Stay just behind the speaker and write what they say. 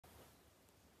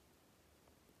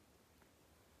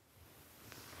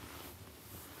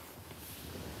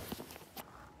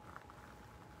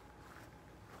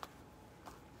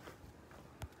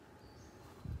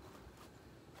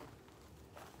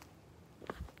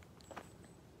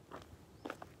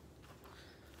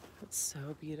It's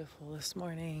so beautiful this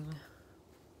morning.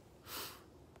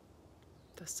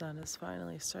 The sun is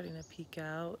finally starting to peek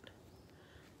out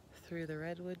through the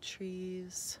redwood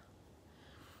trees.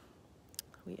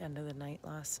 We ended the night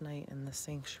last night in the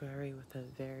sanctuary with a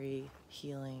very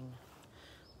healing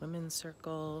women's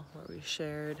circle where we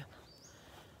shared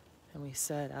and we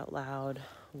said out loud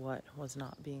what was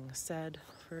not being said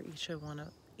for each one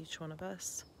of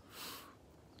us.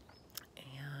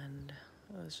 And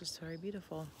it was just very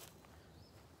beautiful.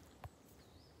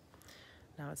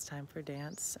 Now it's time for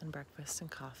dance and breakfast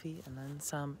and coffee and then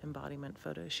some embodiment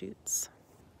photo shoots.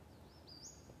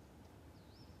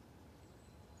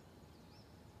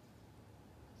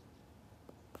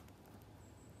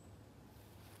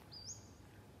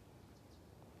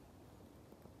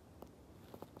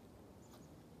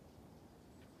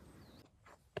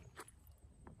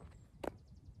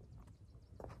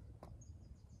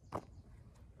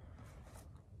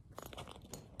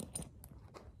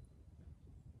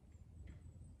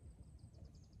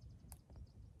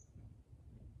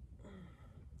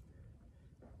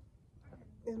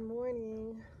 Good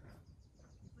morning.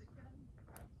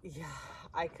 Yeah,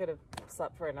 I could have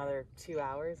slept for another 2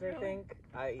 hours, I think.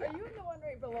 Yeah. Are you in the one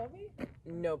right below me?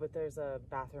 No, but there's a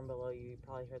bathroom below you. You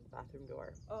probably heard the bathroom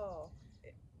door. Oh,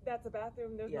 that's a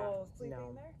bathroom? There's no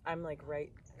sleeping there? I'm like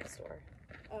right next door.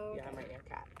 Oh, okay. Yeah, I'm right near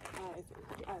Cat. Oh, I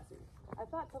see. I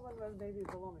thought someone was maybe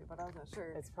below me, but I wasn't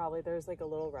sure. It's probably, there's like a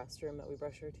little restroom that we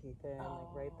brush our teeth in,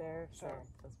 like right there. Sure. So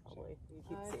that's probably, you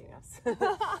keep seeing us.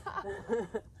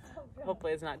 Oh,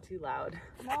 hopefully it's not too loud.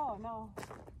 No.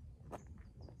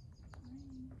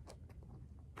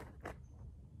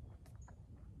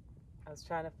 I was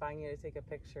trying to find you to take a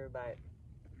picture, but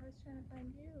I was trying to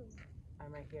find you.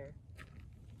 I'm right here.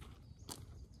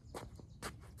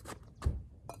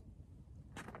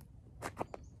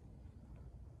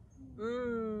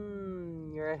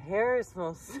 Your hair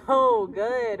smells so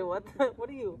good. What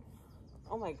are you?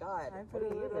 Oh my God. I put a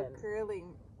little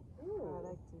curling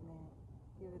product in it.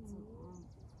 Give it some.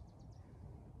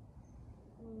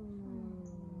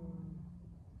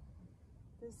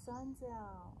 The sun's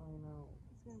out. I know.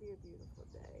 It's gonna be a beautiful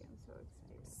day. I'm so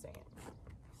excited. Same.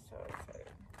 So excited.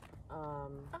 Oh,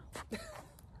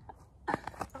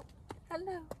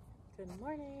 hello. Good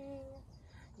morning.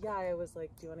 Yeah, I was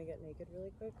like, do you want to get naked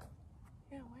really quick?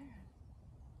 Yeah, where?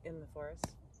 In the forest?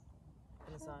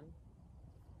 In the sun?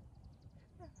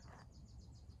 Yeah.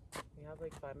 We have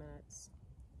like 5 minutes.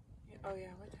 Yeah. Oh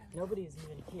yeah, what time? Nobody's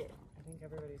even here. I think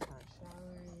everybody's not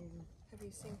showering. Have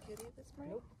you seen Kitty this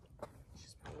morning? Nope.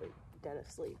 She's probably dead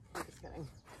asleep. I'm just kidding.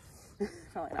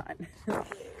 Probably not.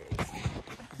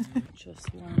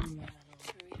 Just one more.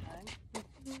 Should we hug?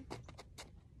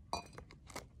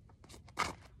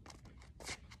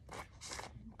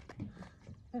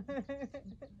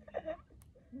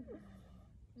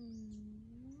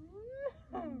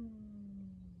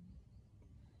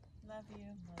 Love you.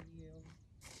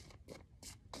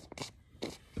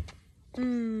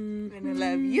 And I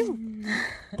love you.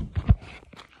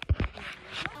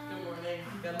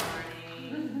 Good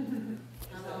morning.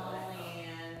 Hello,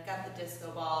 and got the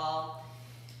disco ball.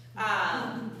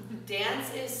 Dance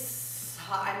is,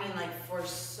 like for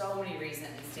so many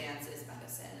reasons, dance is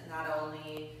medicine. And not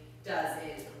only does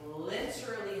it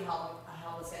literally help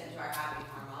us get into our happy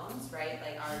hormones, right?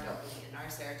 Like our dopamine and our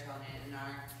serotonin and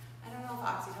our, I don't know if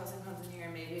oxytocin comes in here,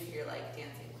 maybe if you're like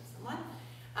dancing with someone.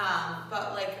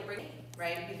 But like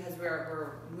right? Because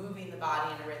we're moving the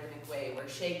body in a rhythmic way. We're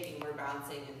shaking, we're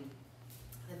bouncing, and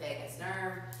the vagus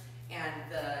nerve and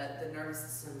the nervous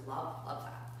system love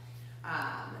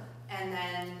that. And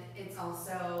then it's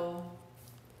also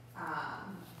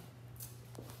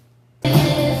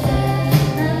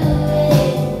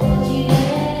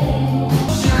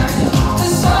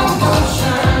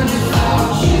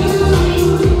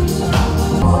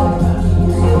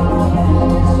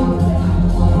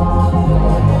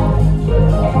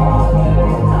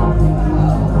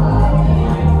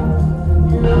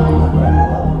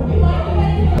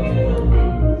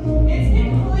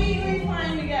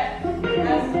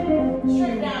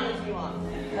stripped down if you want.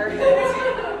 Perfect.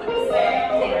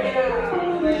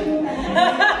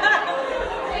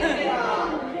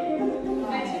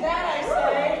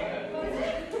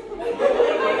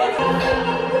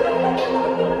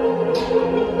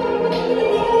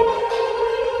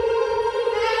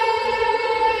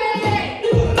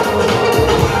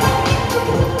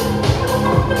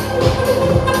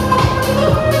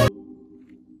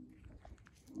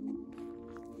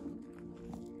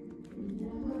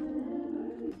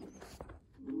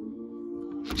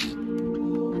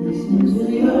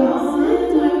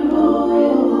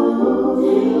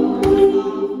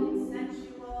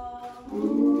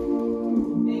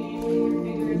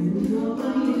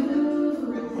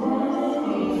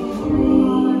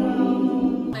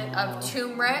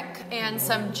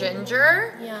 some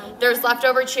ginger. Yeah. There's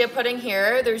leftover chia pudding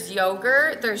here. There's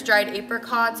yogurt. There's dried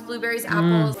apricots, blueberries,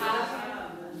 apples.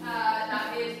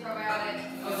 That is probiotic.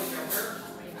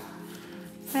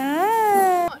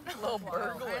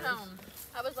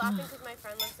 I was laughing because my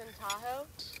friend lives in Tahoe,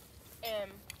 and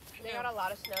they got a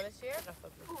lot of snow this year.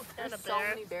 There's so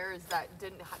many bears that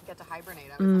didn't get to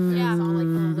hibernate. I was saw like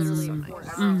literally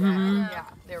forever. Yeah,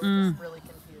 they were just really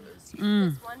confused.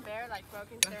 This one bear like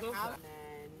broke into their house.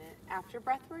 And then after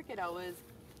breath work, it always,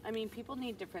 I mean, people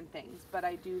need different things, but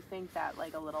I do think that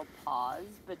like a little pause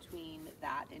between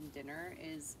that and dinner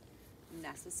is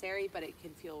necessary, but it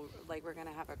can feel like we're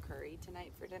gonna have a curry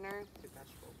tonight for dinner. The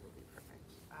vegetables will be perfect.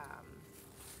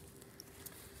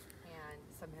 And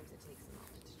sometimes it takes a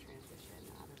moment to transition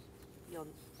out of,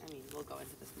 I mean, we'll go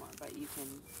into this more, but you can.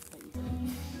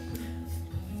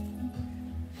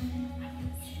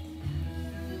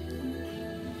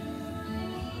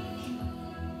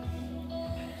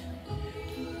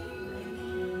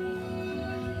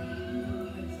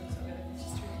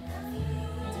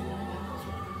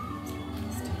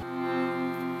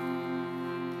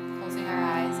 Closing our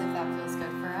eyes if that feels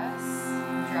good for us.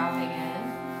 Dropping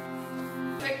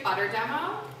in. Quick butter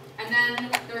demo. And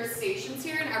then there's stations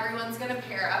here and everyone's gonna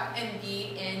pair up and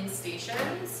be in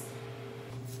stations.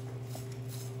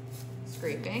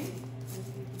 Scraping.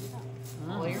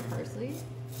 All your parsley.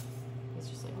 It's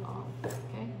just like all,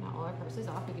 okay, not all our parsley's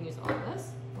off. We can use all of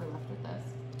this. We're left with this.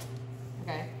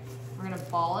 Okay, we're gonna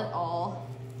ball it all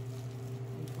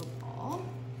into a ball.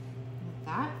 Like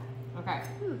that. Okay,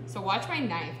 so watch my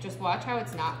knife. Just watch how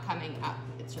it's not coming up.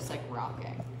 It's just like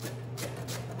rocking.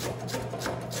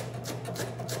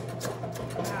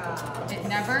 It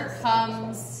never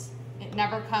comes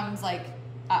like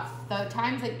up. The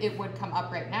times that it would come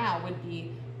up right now would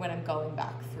be when I'm going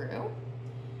back through.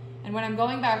 And when I'm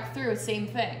going back through, same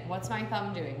thing. What's my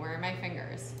thumb doing? Where are my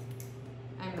fingers?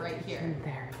 I'm right here.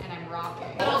 There. And I'm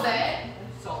rocking. A little bit.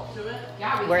 Salt to it?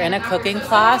 Yeah. We're in a cooking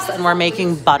class and we're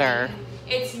making butter.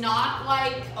 It's not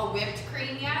like a whipped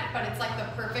cream yet, but it's like the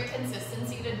perfect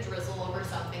consistency to drizzle over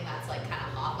something that's like kind of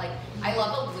hot. Like I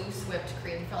love a loose whipped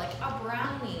cream for like a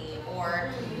brownie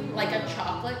or like a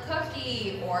chocolate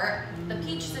cookie or the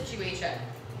peach situation.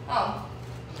 Oh.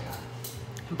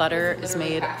 Butter is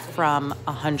made from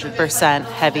 100%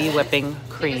 heavy whipping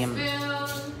cream.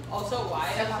 Also, why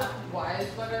is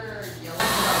butter yellow?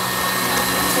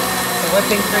 The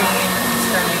whipping cream is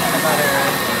turning into butter.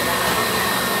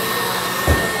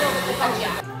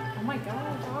 Oh my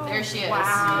god. There she is.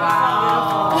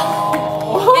 Wow.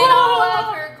 In all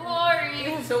of her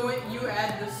glory. So you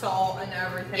add the salt and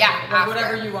everything. Yeah, like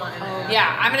whatever you want in it.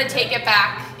 Yeah, I'm gonna take it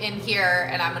back in here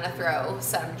and I'm gonna throw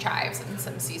some chives and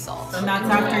some sea salt. And that's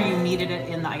after you kneaded it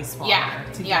in the ice water. Yeah,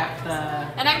 To yeah. get the...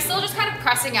 And I'm still just kind of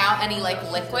pressing out any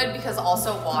like liquid because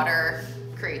also water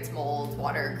creates mold.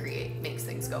 Water makes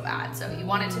things go bad. So you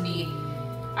want it to be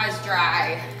as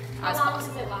dry as How long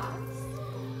possible. does it last?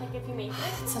 Like if you make it?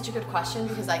 It's such a good question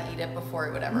because I eat it before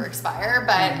it would ever expire.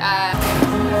 But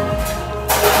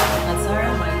That's our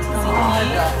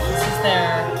tzatziki. This is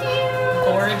their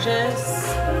gorgeous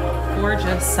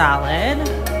salad. do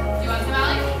you want some,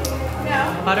 Allie? No.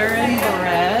 Butter and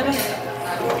bread.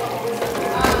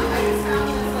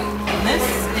 And this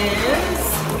is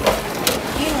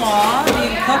quinoa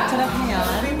being cooked in a pan.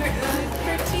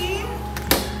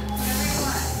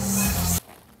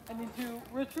 I need to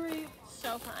retreat.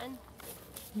 So fun.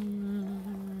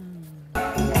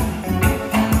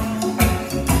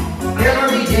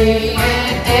 Every day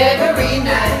and every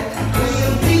night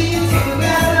we'll be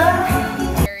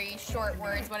together. Very short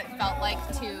words, what it felt like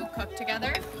to cook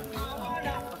together.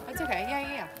 That's okay,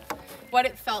 yeah. What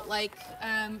it felt like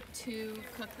to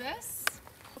cook this.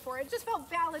 Before it just felt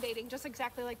validating, just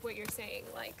exactly like what you're saying.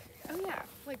 Like, oh yeah,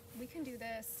 like we can do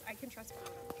this. I can trust.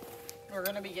 We're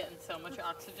gonna be getting so much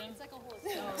oxygen. It's like a whole.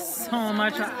 So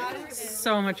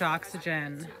much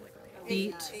oxygen.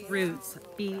 Beet roots,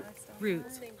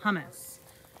 hummus.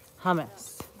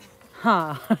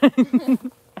 Huh.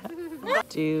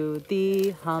 Do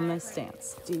the hummus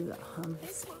dance. Do the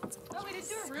hummus dance. Oh, we didn't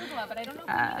do arugula, but I don't know if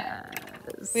we need it.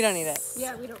 We don't need it.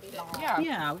 Yeah, we don't need it.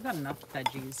 Yeah, we've got enough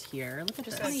veggies here. Look at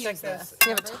this. Check this.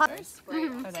 We have a ton.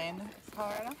 Are they in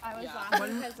Colorado? I was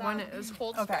laughing because When it was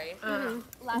cold Okay. and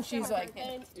she's like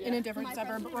in a different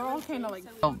suburb, but we're all kind of like.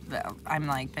 Oh, I'm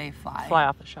like, they fly. Fly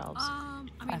off the shelves.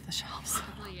 Fly off the shelves.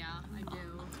 Yeah, I do.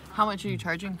 How much are you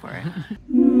charging for it?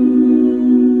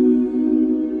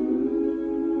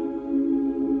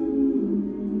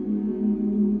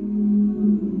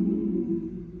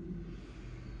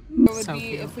 What would So be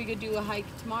cute. if we could do a hike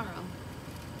tomorrow?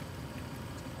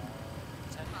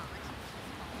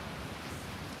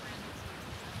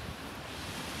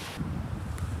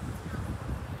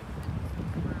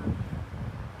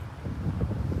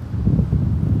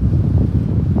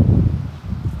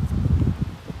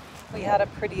 had a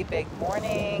pretty big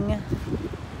morning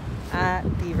at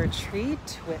the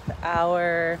retreat with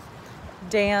our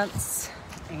dance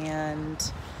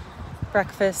and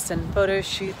breakfast and photo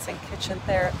shoots and kitchen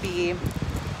therapy.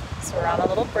 So we're on a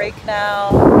little break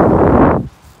now,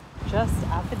 just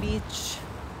at the beach,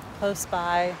 close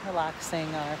by, relaxing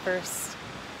on our first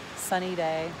sunny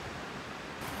day.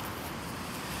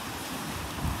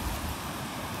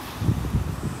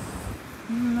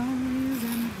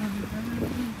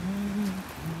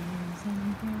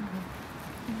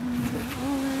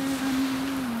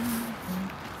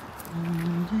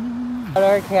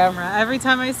 Our camera. Every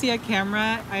time I see a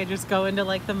camera, I just go into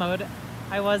like the mode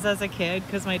I was as a kid,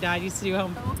 because my dad used to do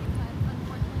home.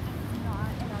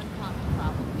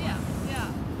 Yeah,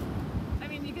 yeah. I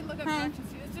mean, you can look up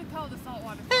directions. It's just called the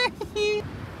saltwater.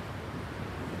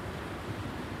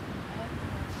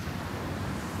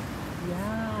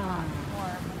 Yeah.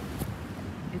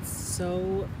 It's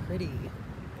so pretty.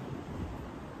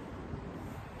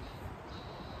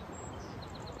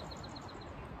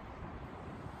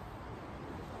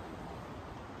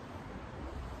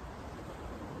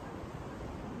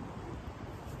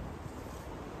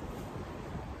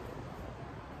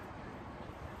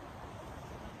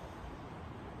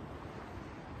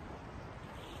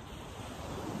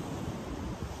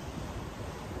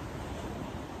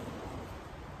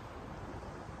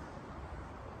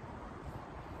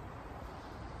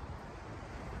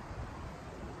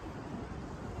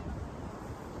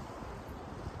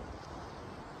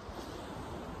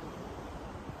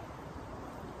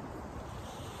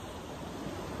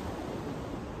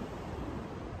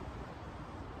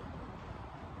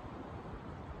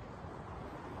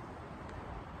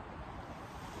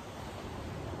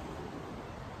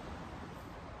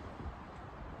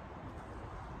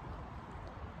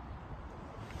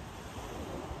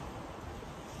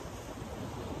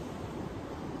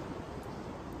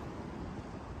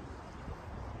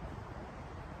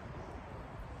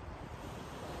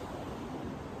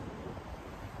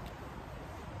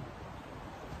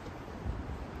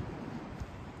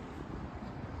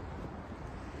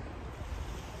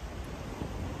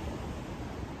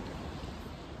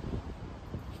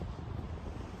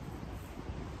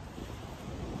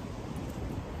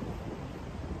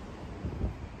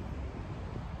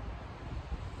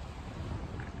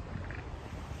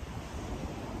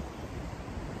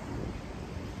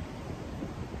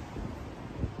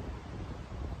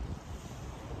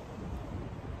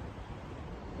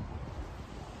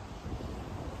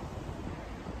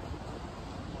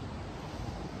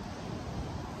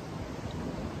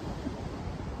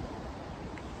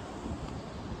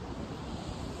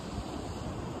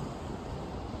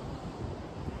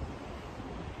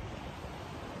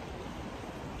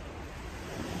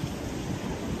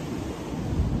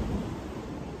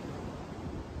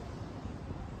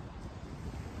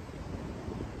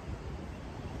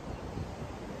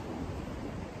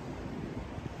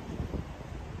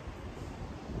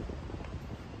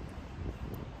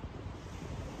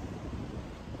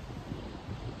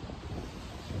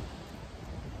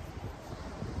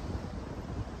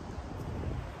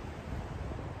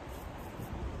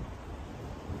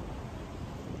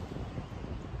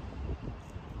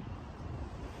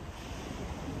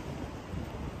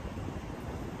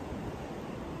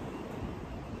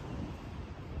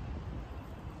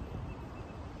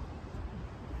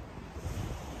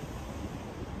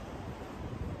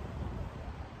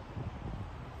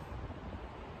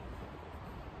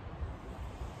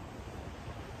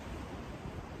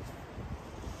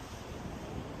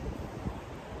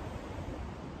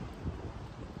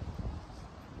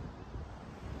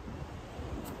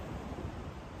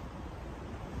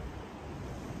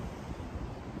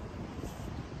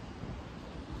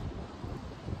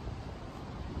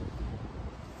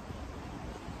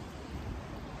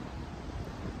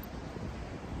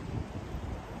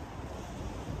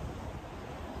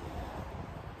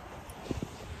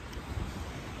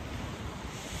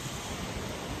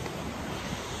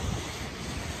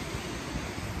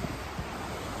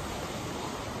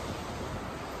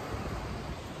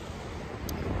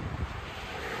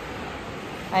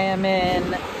 I am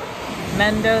in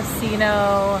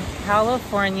Mendocino,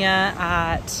 California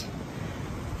at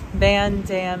Van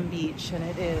Dam Beach, and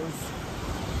it is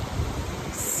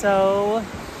so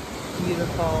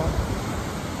beautiful.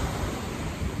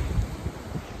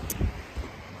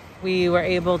 We were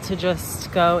able to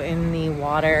just go in the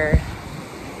water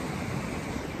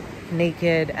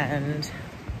naked and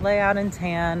lay out and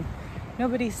tan.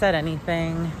 Nobody said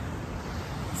anything,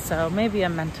 so maybe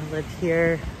I'm meant to live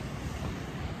here.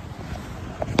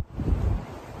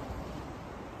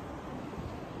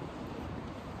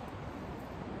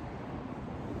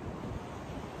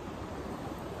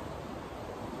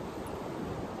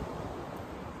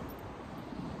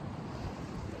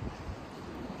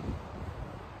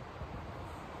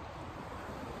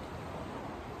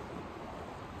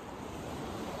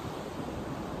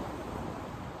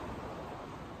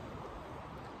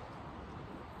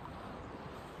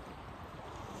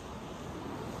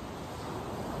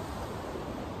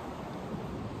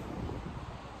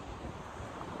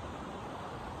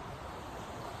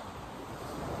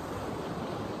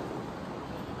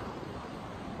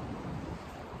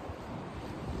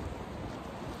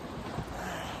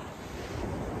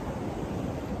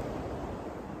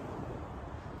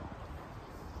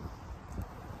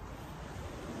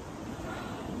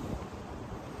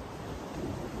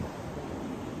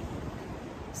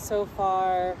 so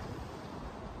far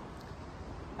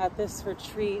at this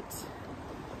retreat,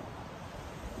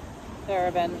 there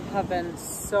have been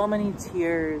so many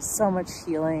tears, so much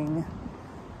healing,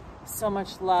 so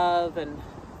much love and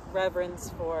reverence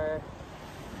for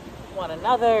one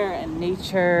another and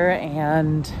nature,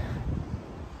 and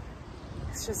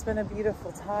it's just been a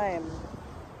beautiful time.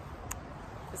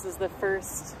 This is the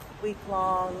first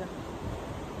week-long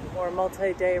or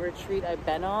multi-day retreat I've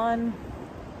been on,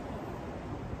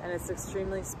 and it's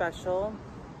extremely special,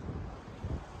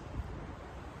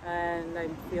 and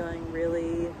I'm feeling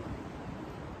really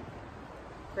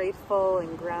grateful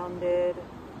and grounded,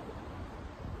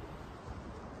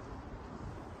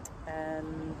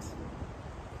 and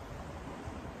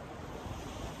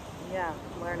yeah,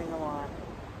 I'm learning a lot.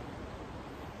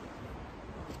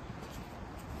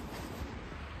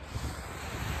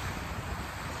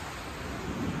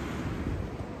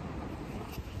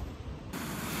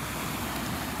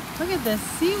 Look at this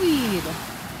seaweed.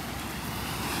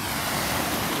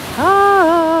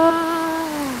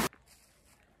 Ah!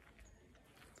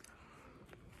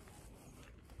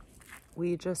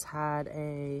 We just had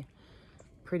a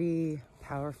pretty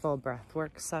powerful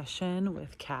breathwork session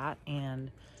with Kat, and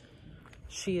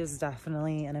she is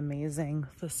definitely an amazing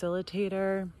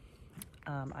facilitator.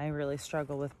 I really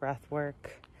struggle with breathwork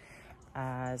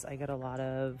as I get a lot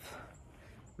of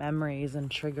memories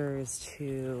and triggers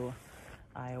to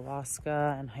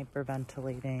ayahuasca and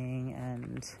hyperventilating,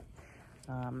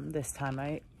 and this time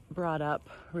I brought up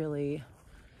really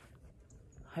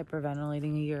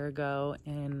hyperventilating a year ago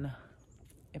in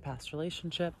a past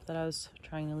relationship that I was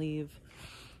trying to leave,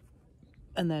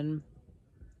 and then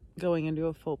going into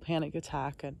a full panic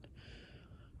attack, and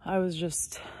I was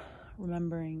just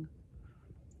remembering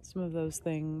some of those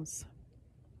things.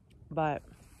 But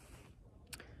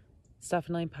it's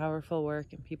definitely powerful work,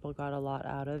 and people got a lot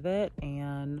out of it,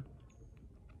 and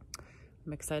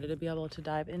I'm excited to be able to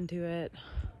dive into it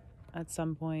at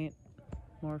some point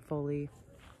more fully.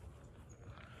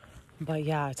 But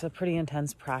yeah, it's a pretty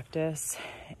intense practice,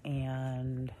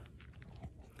 and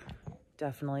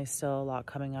definitely still a lot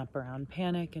coming up around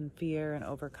panic and fear and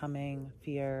overcoming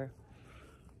fear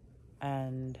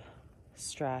and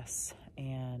stress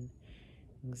and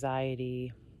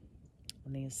anxiety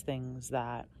and these things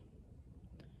that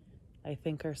I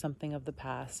think are something of the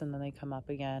past, and then they come up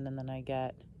again, and then I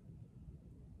get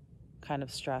kind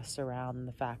of stressed around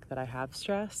the fact that I have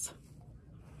stress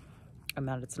and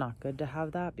that it's not good to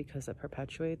have that because it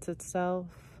perpetuates itself.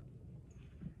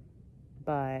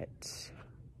 But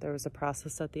there was a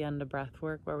process at the end of breath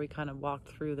work where we kind of walked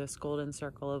through this golden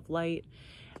circle of light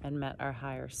and met our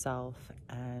higher self,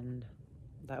 and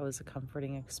that was a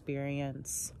comforting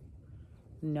experience,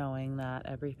 knowing that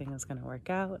everything is going to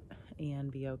work out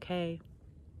and be okay.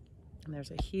 And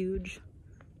there's a huge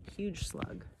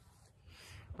slug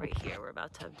right here. We're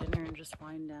about to have dinner and just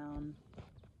wind down.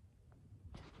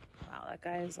 Wow, that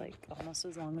guy is like almost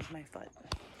as long as my foot.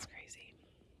 It's crazy.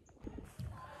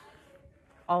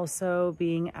 Also,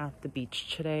 being at the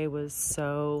beach today was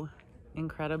so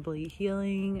incredibly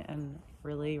healing and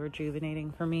really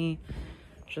rejuvenating for me,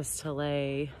 just to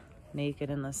lay naked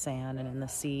in the sand and in the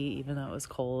sea, even though it was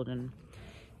cold. And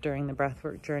during the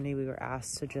breathwork journey, we were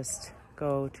asked to just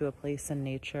go to a place in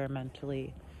nature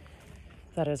mentally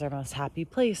that is our most happy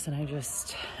place, and I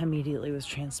just immediately was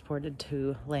transported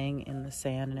to laying in the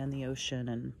sand and in the ocean,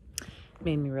 and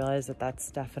made me realize that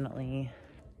that's definitely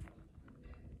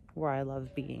where I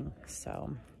love being.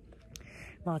 So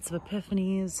lots of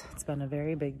epiphanies. It's been a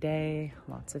very big day,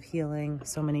 lots of healing,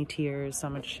 so many tears, so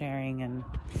much sharing, and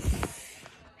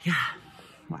yeah,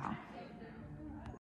 wow.